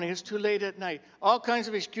the morning. It's too late at night. All kinds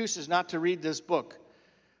of excuses not to read this book.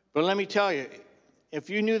 But let me tell you, if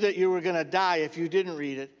you knew that you were going to die if you didn't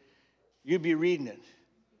read it, you'd be reading it.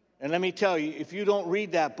 And let me tell you, if you don't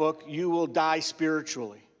read that book, you will die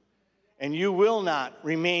spiritually. And you will not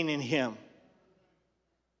remain in him.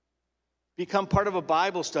 Become part of a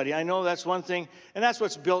Bible study. I know that's one thing, and that's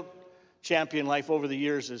what's built Champion Life over the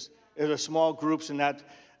years is the small groups, and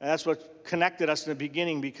that's what connected us in the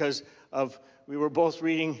beginning because we were both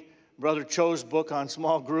reading Brother Cho's book on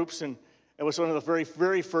small groups, and it was one of the very,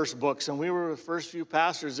 very first books, and we were the first few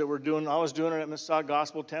pastors that were doing. I was doing it at Mississauga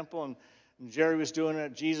Gospel Temple, and Jerry was doing it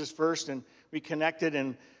at Jesus First, and we connected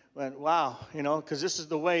and went, wow, because this is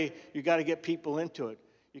the way you got to get people into it.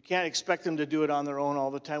 You can't expect them to do it on their own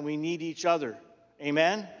all the time. We need each other.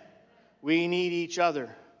 Amen? We need each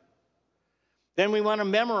other. Then we want to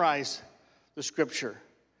memorize the scripture.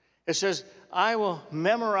 It says, I will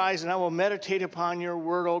memorize and I will meditate upon your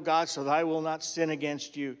word, O God, so that I will not sin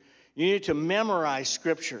against you. You need to memorize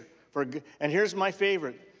scripture. And here's my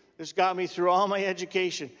favorite. This got me through all my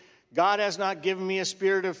education. God has not given me a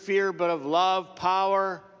spirit of fear, but of love,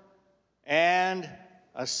 power, and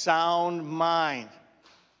a sound mind.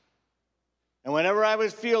 And whenever I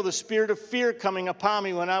would feel the spirit of fear coming upon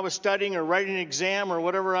me when I was studying or writing an exam or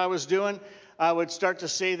whatever I was doing, I would start to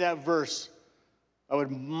say that verse. I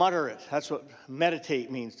would mutter it. That's what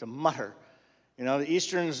meditate means, to mutter. The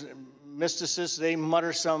Eastern mysticists, they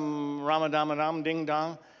mutter some Ramadan ding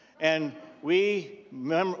dong. And we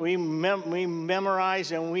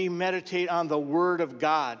memorize and we meditate on the Word of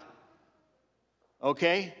God.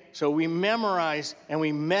 Okay? So we memorize and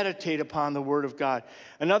we meditate upon the Word of God.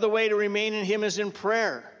 Another way to remain in him is in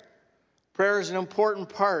prayer. Prayer is an important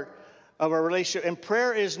part of our relationship. And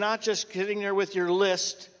prayer is not just sitting there with your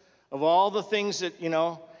list of all the things that,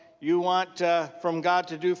 you want from God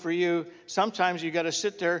to do for you. Sometimes you got to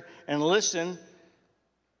sit there and listen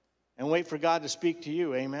and wait for God to speak to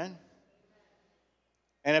you. Amen?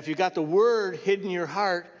 And if you got the Word hidden in your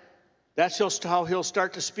heart, that's how he'll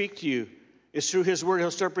start to speak to you. It's through his word.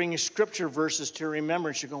 He'll start bringing scripture verses to your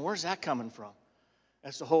remembrance. You're going, where's that coming from?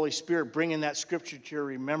 That's the Holy Spirit bringing that scripture to your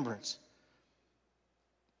remembrance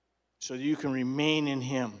so that you can remain in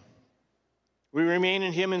him. We remain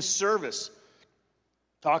in him in service.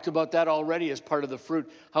 Talked about that already as part of the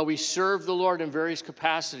fruit, how we serve the Lord in various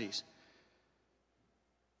capacities.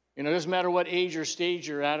 It doesn't matter what age or stage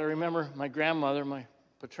you're at. I remember my grandmother, my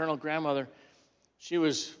paternal grandmother, she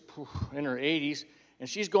was in her 80s, and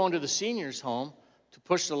she's going to the seniors' home to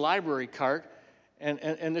push the library cart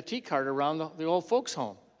and the tea cart around the old folks'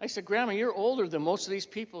 home. I said, Grandma, you're older than most of these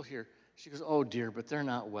people here. She goes, oh, dear, but they're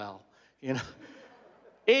not well.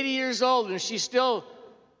 80 years old, and she's still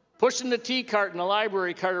pushing the tea cart and the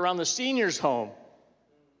library cart around the seniors' home.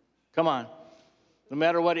 Come on. No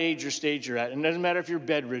matter what age or stage you're at. And it doesn't matter if you're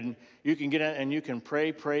bedridden. You can get in and you can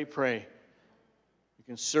pray, pray, pray. You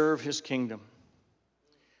can serve his kingdom.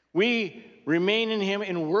 We remain in him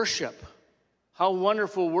in worship. How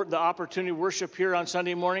wonderful the opportunity to worship here on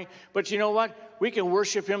Sunday morning. But you know what? We can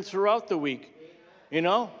worship him throughout the week.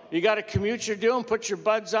 You got a commute you're doing, put your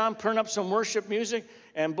buds on, turn up some worship music,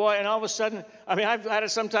 and boy, and all of a sudden, I've had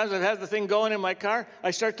it sometimes, I've had the thing going in my car,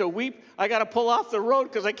 I start to weep, I got to pull off the road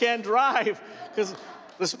because I can't drive, because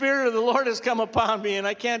the Spirit of the Lord has come upon me and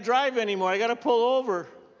I can't drive anymore, I got to pull over.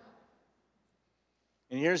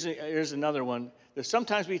 And here's another one.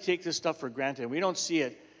 Sometimes we take this stuff for granted. We don't see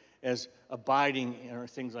it as abiding or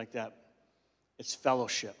things like that. It's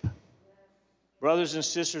fellowship. Brothers and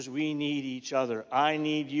sisters, we need each other. I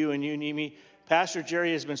need you and you need me. Pastor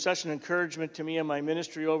Jerry has been such an encouragement to me in my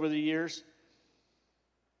ministry over the years.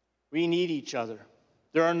 We need each other.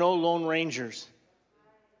 There are no lone rangers.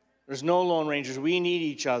 There's no lone rangers. We need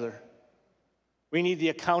each other. We need the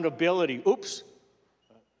accountability. Oops.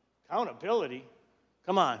 Accountability?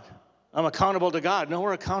 Come on. I'm accountable to God. No,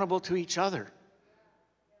 we're accountable to each other.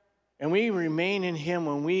 And we remain in him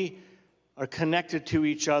when we are connected to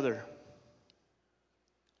each other.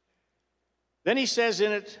 Then he says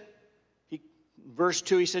in it, verse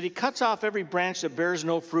 2, he said, he cuts off every branch that bears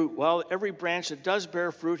no fruit, while every branch that does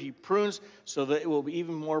bear fruit, he prunes so that it will be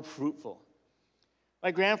even more fruitful. My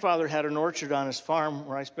grandfather had an orchard on his farm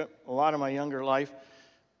where I spent a lot of my younger life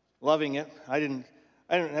loving it. I didn't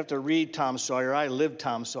have to read Tom Sawyer. I lived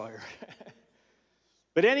Tom Sawyer.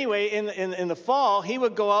 But anyway, in the fall, he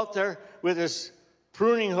would go out there with his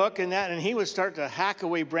pruning hook and that, and he would start to hack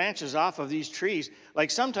away branches off of these trees. Like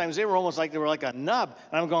sometimes they were almost like they were like a nub.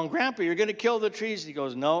 And I'm going, Grandpa, you're going to kill the trees. He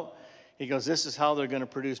goes, no. He goes, this is how they're going to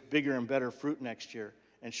produce bigger and better fruit next year.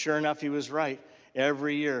 And sure enough, he was right.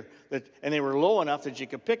 Every year. And they were low enough that you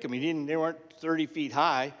could pick them. They weren't 30 feet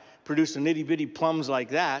high, producing itty-bitty plums like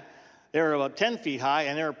that. They were about 10 feet high,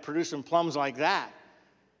 and they were producing plums like that.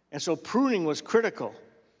 And so pruning was critical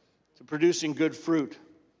to producing good fruit.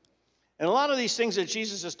 And a lot of these things that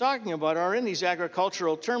Jesus is talking about are in these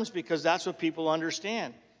agricultural terms because that's what people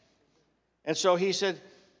understand. And so he said,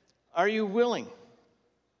 are you willing?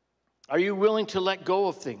 Are you willing to let go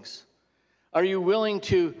of things? Are you willing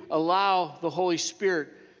to allow the Holy Spirit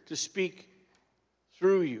to speak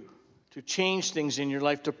through you, to change things in your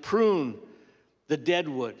life, to prune the dead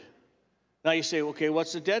wood? Now you say, okay,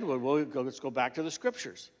 what's the dead wood? Well, let's go back to the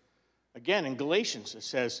scriptures. Again, in Galatians, it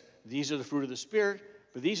says, these are the fruit of the Spirit,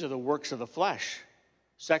 but these are the works of the flesh.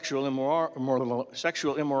 Sexual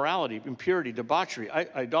immorality, impurity, debauchery,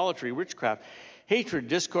 idolatry, witchcraft, hatred,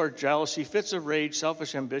 discord, jealousy, fits of rage,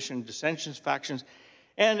 selfish ambition, dissensions, factions,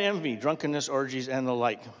 and envy, drunkenness, orgies, and the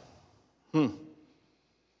like.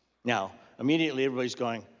 Now, immediately everybody's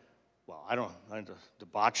going, well, I don't know,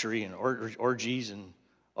 debauchery and orgies and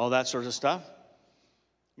all that sort of stuff.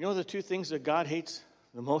 You know the two things that God hates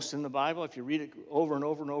the most in the Bible? If you read it over and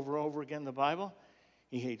over and over and over again in the Bible,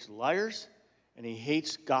 he hates liars and he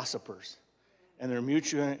hates gossipers. And they're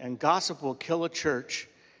mutual, and gossip will kill a church,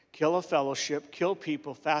 kill a fellowship, kill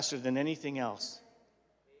people faster than anything else.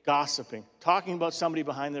 Gossiping, talking about somebody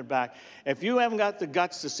behind their back. If you haven't got the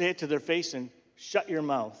guts to say it to their face, and shut your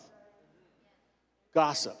mouth.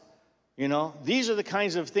 Gossip. You know, these are the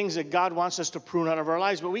kinds of things that God wants us to prune out of our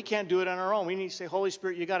lives, but we can't do it on our own. We need to say, Holy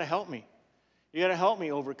Spirit, you got to help me. You got to help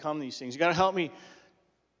me overcome these things. You got to help me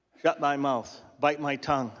shut my mouth, bite my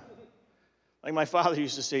tongue. Like my father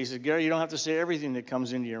used to say, he said, Gary, you don't have to say everything that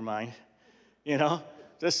comes into your mind. You know,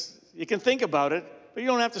 just, you can think about it, but you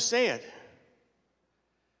don't have to say it.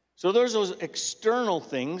 So there's those external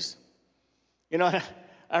things. You know,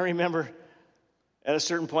 I remember at a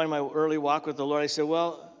certain point in my early walk with the Lord, I said,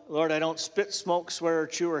 well, Lord, I don't spit, smoke, swear, or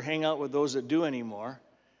chew, or hang out with those that do anymore.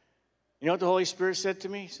 You know what the Holy Spirit said to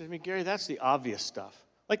me? He said to me, Gary, that's the obvious stuff.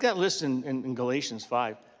 Like that list in Galatians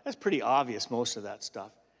 5. That's pretty obvious, most of that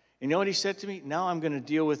stuff. You know what he said to me? Now I'm going to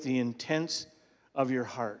deal with the intents of your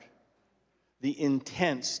heart. The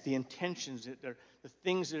intents, the intentions, the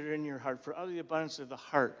things that are in your heart. For out of the abundance of the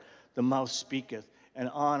heart, the mouth speaketh, and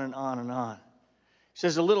on and on and on. He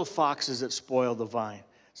says the little foxes that spoil the vine.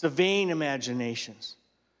 It's the vain imaginations.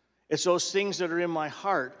 It's those things that are in my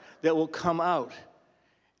heart that will come out.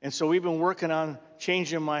 And so we've been working on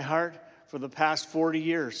changing my heart for the past 40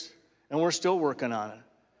 years. And we're still working on it.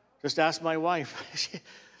 Just ask my wife.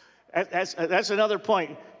 That's another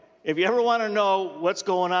point. If you ever want to know what's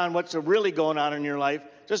going on, what's really going on in your life,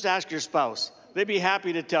 just ask your spouse. They'd be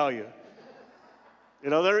happy to tell you. You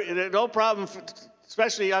know, they're no problem,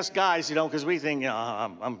 especially us guys, you know, because we think,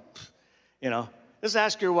 just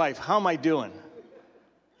ask your wife, how am I doing?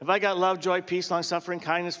 Have I got love, joy, peace, long-suffering,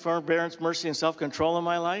 kindness, forbearance, mercy, and self-control in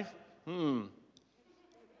my life? Going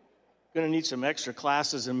to need some extra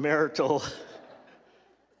classes in marital.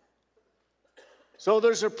 So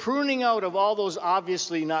there's a pruning out of all those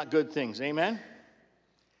obviously not good things. Amen?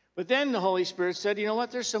 But then the Holy Spirit said, you know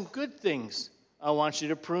what? There's some good things I want you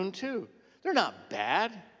to prune too. They're not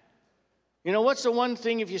bad. You know, what's the one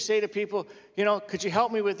thing if you say to people, you know, could you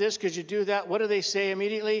help me with this? Could you do that? What do they say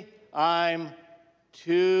immediately? I'm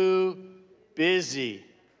too busy.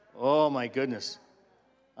 Oh, my goodness.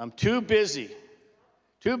 I'm too busy.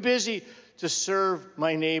 Too busy to serve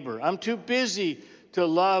my neighbor. I'm too busy to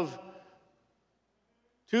love.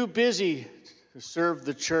 Too busy to serve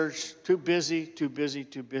the church. Too busy, too busy,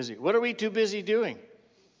 too busy. What are we too busy doing?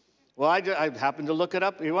 Well, I happened to look it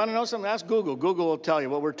up. You want to know something? Ask Google. Google will tell you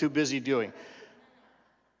what we're too busy doing.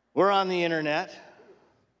 We're on the internet.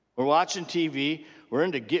 We're watching TV. We're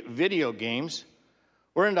into video games.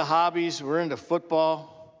 We're into hobbies. We're into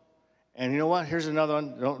football. And you know what? Here's another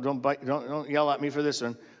one. Don't yell at me for this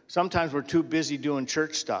one. Sometimes we're too busy doing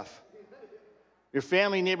church stuff. Your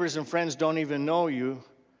family, neighbors, and friends don't even know you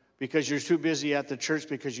because you're too busy at the church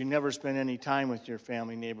because you never spend any time with your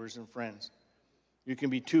family, neighbors, and friends. You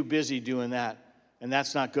can be too busy doing that, and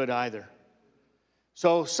that's not good either.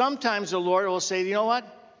 So sometimes the Lord will say, you know what?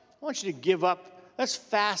 I want you to give up. Let's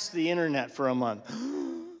fast the internet for a month.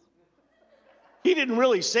 He didn't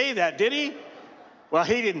really say that, did he? Well,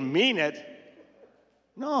 he didn't mean it.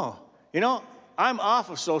 No. You know, I'm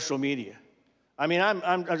off of social media. I mean,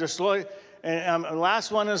 I'm just slowly, and the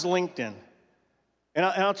last one is LinkedIn. And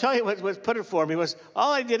I'll tell you what put it for me was,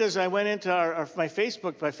 all I did is I went into my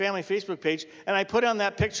family Facebook page, and I put on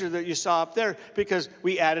that picture that you saw up there because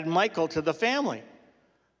we added Michael to the family.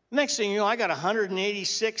 Next thing you know, I got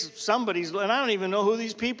 186 somebodies, and I don't even know who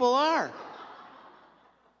these people are.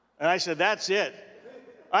 And I said, that's it.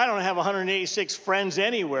 I don't have 186 friends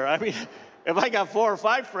anywhere. I mean, if I got 4 or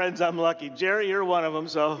 5 friends, I'm lucky. Jerry, you're one of them,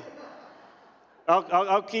 so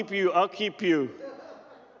I'll keep you. I'll keep you.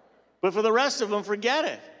 But for the rest of them, forget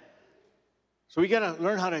it. So we got to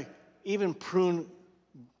learn how to even prune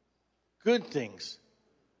good things,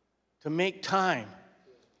 to make time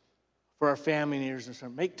for our family, neighbors, and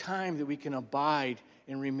friends. Make time that we can abide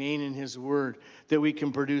and remain in His Word, that we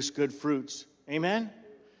can produce good fruits. Amen?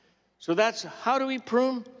 So that's, how do we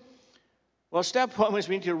prune? Well, step one is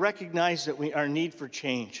we need to recognize that our need for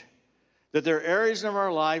change, that there are areas of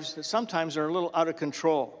our lives that sometimes are a little out of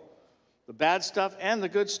control, the bad stuff and the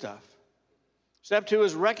good stuff. Step two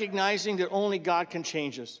is recognizing that only God can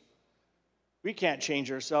change us. We can't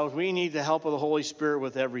change ourselves. We need the help of the Holy Spirit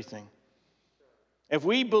with everything. If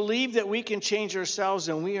we believe that we can change ourselves,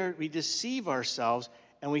 then we deceive ourselves,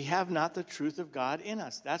 and we have not the truth of God in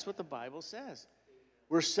us. That's what the Bible says.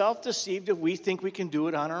 We're self-deceived if we think we can do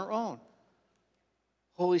it on our own.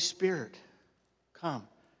 Holy Spirit, come.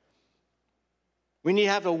 We need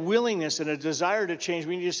to have a willingness and a desire to change.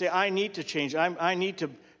 We need to say, I need to change. I need to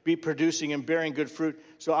be producing and bearing good fruit.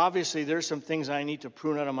 So obviously there's some things I need to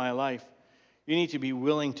prune out of my life. You need to be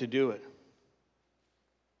willing to do it.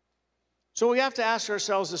 So we have to ask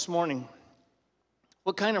ourselves this morning,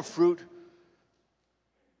 what kind of fruit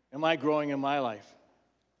am I growing in my life?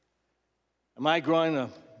 Am I growing the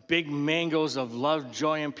big mangoes of love,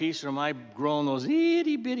 joy, and peace, or am I growing those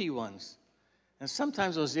itty-bitty ones? And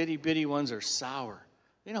sometimes those itty-bitty ones are sour.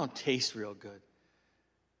 They don't taste real good.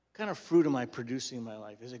 What kind of fruit am I producing in my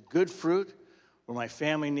life? Is it good fruit where my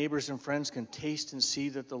family, neighbors, and friends can taste and see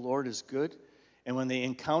that the Lord is good? And when they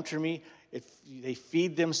encounter me, they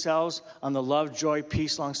feed themselves on the love, joy,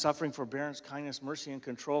 peace, long-suffering, forbearance, kindness, mercy, and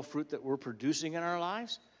control fruit that we're producing in our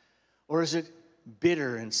lives? Or is it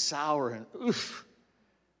bitter and sour and oof?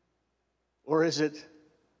 Or is it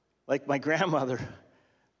like my grandmother?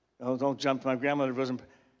 Oh, don't jump. My grandmother wasn't.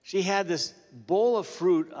 She had this bowl of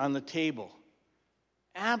fruit on the table.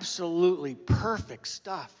 Absolutely perfect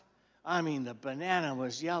stuff. I mean, the banana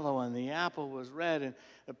was yellow and the apple was red and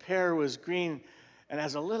the pear was green. And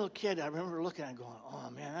as a little kid, I remember looking at it going, oh,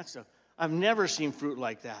 man, I've never seen fruit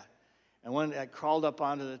like that. And when I crawled up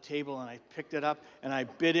onto the table and I picked it up and I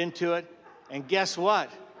bit into it, and guess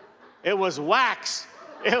what? It was wax.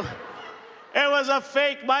 It was a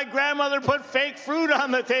fake. My grandmother put fake fruit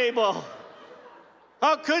on the table.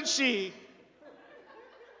 How could she?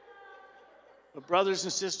 But brothers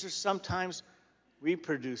and sisters, sometimes we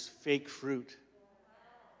produce fake fruit.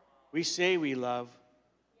 We say we love.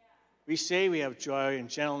 We say we have joy and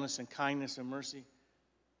gentleness and kindness and mercy,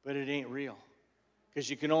 but it ain't real. Because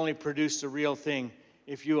you can only produce the real thing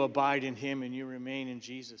if you abide in Him and you remain in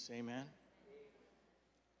Jesus. Amen?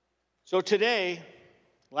 So today,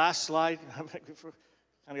 last slide, I kind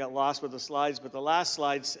of got lost with the slides, but the last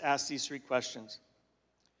slide asks these 3 questions.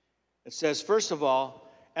 It says, first of all,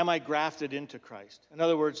 am I grafted into Christ? In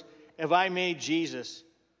other words, have I made Jesus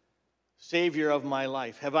Savior of my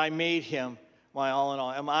life? Have I made Him my all in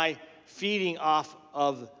all? Am I feeding off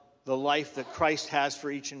of the life that Christ has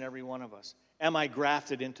for each and every one of us? Am I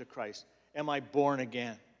grafted into Christ? Am I born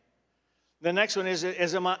again? The next one is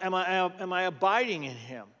am I abiding in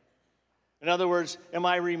Him? In other words, am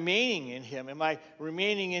I remaining in Him? Am I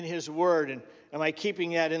remaining in His Word? And am I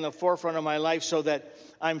keeping that in the forefront of my life so that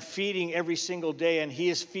I'm feeding every single day and He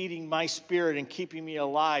is feeding my spirit and keeping me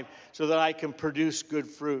alive so that I can produce good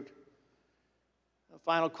fruit? The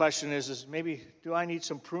final question is maybe, do I need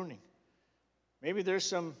some pruning? Maybe there's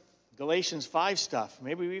some Galatians 5 stuff.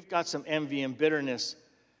 Maybe we've got some envy and bitterness.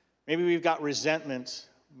 Maybe we've got resentment.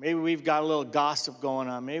 Maybe we've got a little gossip going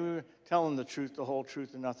on. Maybe we're telling the truth, the whole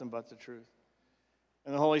truth, and nothing but the truth.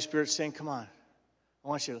 And the Holy Spirit's saying, come on, I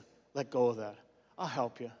want you to let go of that. I'll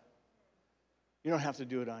help you. You don't have to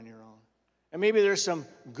do it on your own. And maybe there's some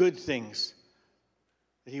good things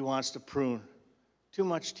that He wants to prune. Too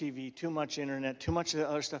much TV, too much internet, too much of the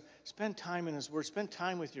other stuff. Spend time in His Word. Spend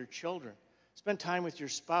time with your children. Spend time with your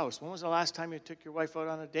spouse. When was the last time you took your wife out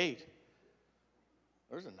on a date?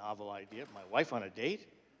 There's a novel idea. My wife on a date?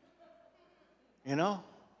 You know?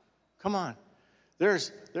 Come on.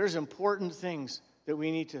 There's important things that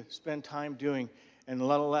we need to spend time doing and a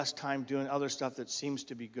little less time doing other stuff that seems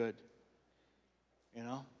to be good. You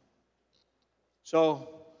know? So,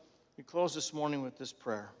 we close this morning with this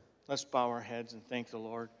prayer. Let's bow our heads and thank the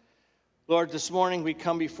Lord. Lord, this morning we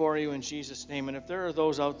come before you in Jesus' name. And if there are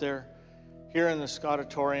those out there here in this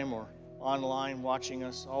auditorium or online watching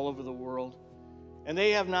us all over the world, and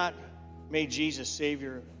they have not made Jesus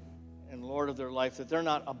Savior and Lord of their life, that they're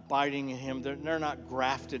not abiding in Him, they're not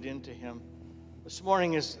grafted into Him, this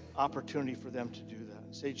morning is opportunity for them to do that.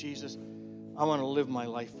 And say, Jesus, I want to live my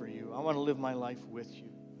life for you. I want to live my life with you.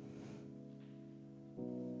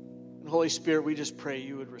 And Holy Spirit, we just pray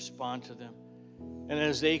you would respond to them. And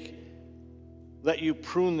as they let you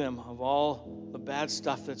prune them of all the bad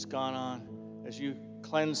stuff that's gone on, as you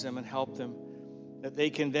cleanse them and help them, that they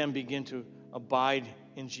can then begin to abide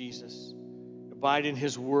in Jesus, abide in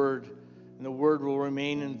His Word, and the Word will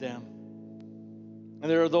remain in them. And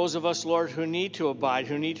there are those of us, Lord, who need to abide,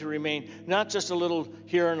 who need to remain, not just a little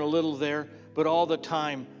here and a little there, but all the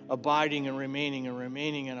time abiding and remaining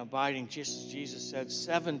and abiding. Just as Jesus said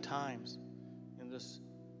 7 times in this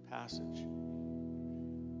passage.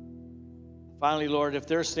 Finally, Lord, if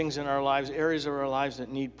there's things in our lives, areas of our lives that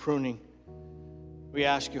need pruning, we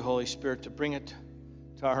ask you, Holy Spirit, to bring it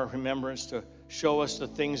to our remembrance, to show us the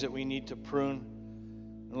things that we need to prune.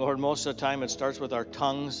 And Lord, most of the time it starts with our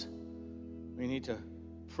tongues. We need to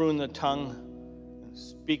prune the tongue and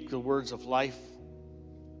speak the words of life.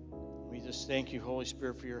 We just thank you, Holy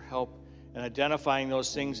Spirit, for your help in identifying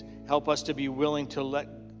those things. Help us to be willing to let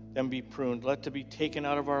them be pruned, let them be taken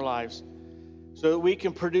out of our lives, so that we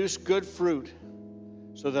can produce good fruit,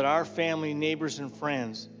 so that our family, neighbors, and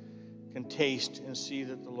friends can taste and see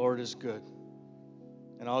that the Lord is good.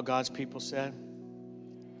 And all God's people said,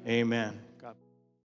 amen.